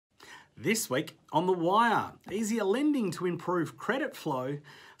This week on The Wire, easier lending to improve credit flow,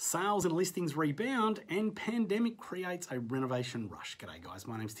 sales and listings rebound, and pandemic creates a renovation rush. G'day guys,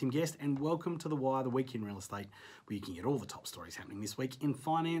 my name's Tim Guest and welcome to The Wire, the week in real estate, where you can get all the top stories happening this week in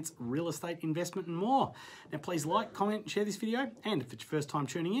finance, real estate, investment and more. Now please like, comment and share this video, and if it's your first time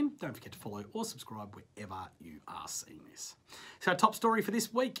tuning in, don't forget to follow or subscribe wherever you are seeing this. So our top story for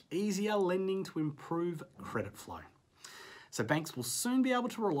this week, easier lending to improve credit flow. So banks will soon be able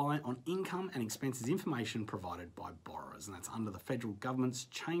to rely on income and expenses information provided by borrowers, and that's under the federal government's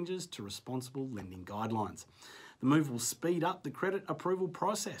changes to responsible lending guidelines. The move will speed up the credit approval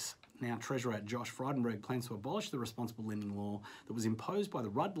process. Now, Treasurer Josh Frydenberg plans to abolish the responsible lending law that was imposed by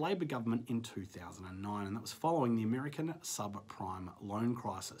the Rudd Labor government in 2009, and that was following the American subprime loan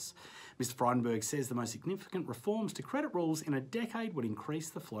crisis. Mr. Frydenberg says the most significant reforms to credit rules in a decade would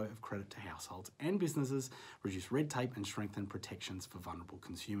increase the flow of credit to households and businesses, reduce red tape and strengthen protections for vulnerable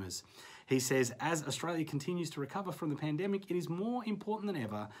consumers. He says as Australia continues to recover from the pandemic, it is more important than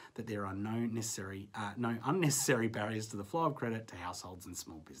ever that there are no unnecessary barriers to the flow of credit to households and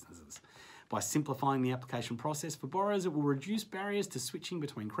small businesses. By simplifying the application process for borrowers, it will reduce barriers to switching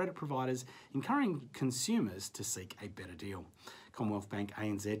between credit providers, encouraging consumers to seek a better deal. Commonwealth Bank,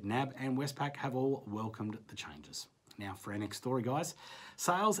 ANZ, NAB and Westpac have all welcomed the changes. Now for our next story, guys,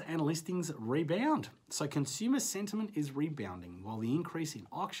 sales and listings rebound. So consumer sentiment is rebounding, while the increase in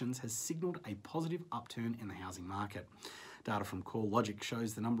auctions has signalled a positive upturn in the housing market. Data from CoreLogic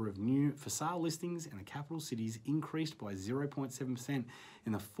shows the number of new for sale listings in the capital cities increased by 0.7%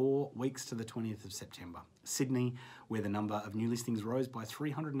 in the 4 weeks to the 20th of September. Sydney, where the number of new listings rose by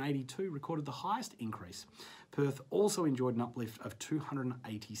 382, recorded the highest increase. Perth also enjoyed an uplift of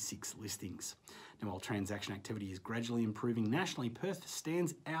 286 listings. Now, while transaction activity is gradually improving nationally, Perth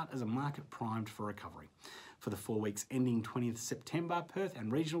stands out as a market primed for recovery. For the 4 weeks ending 20th September, Perth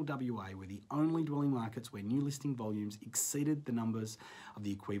and regional WA were the only dwelling markets where new listing volumes exceeded the numbers of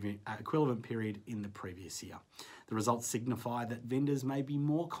the equivalent period in the previous year. The results signify that vendors may be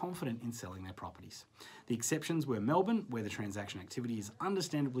more confident in selling their properties. The exceptions were Melbourne, where the transaction activity is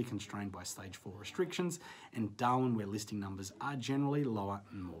understandably constrained by stage 4 restrictions, and Darwin, where listing numbers are generally lower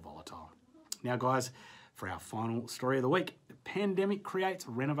and more volatile. Now guys, for our final story of the week, the pandemic creates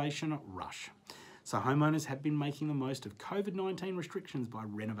renovation rush. So homeowners have been making the most of COVID-19 restrictions by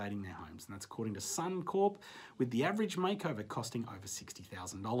renovating their homes, and that's according to Suncorp, with the average makeover costing over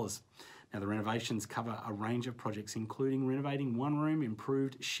 $60,000. Now the renovations cover a range of projects including renovating one room,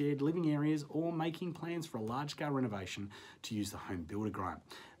 improved shared living areas, or making plans for a large-scale renovation to use the home builder grant.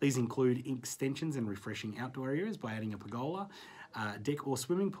 These include extensions and refreshing outdoor areas by adding a pergola, deck or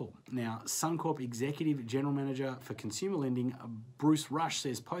swimming pool. Now, Suncorp Executive General Manager for Consumer Lending, Bruce Rush,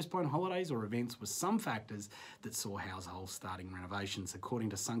 says postponed holidays or events were some factors that saw households starting renovations. According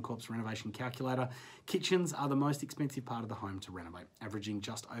to Suncorp's renovation calculator, kitchens are the most expensive part of the home to renovate, averaging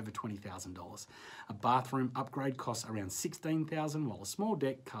just over $20,000. A bathroom upgrade costs around $16,000, while a small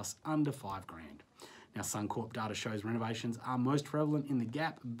deck costs under $5,000. Now, Suncorp data shows renovations are most prevalent in the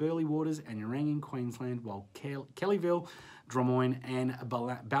Gap, Burleigh Waters and Yarang in Queensland, while Kellyville, Dromoyne and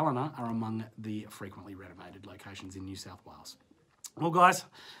Ballina are among the frequently renovated locations in New South Wales. Well guys,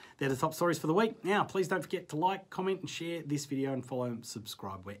 they're the top stories for the week. Now, please don't forget to like, comment and share this video and follow and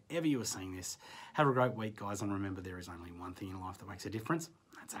subscribe wherever you are seeing this. Have a great week, guys, and remember there is only one thing in life that makes a difference.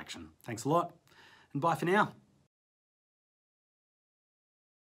 That's action. Thanks a lot and bye for now.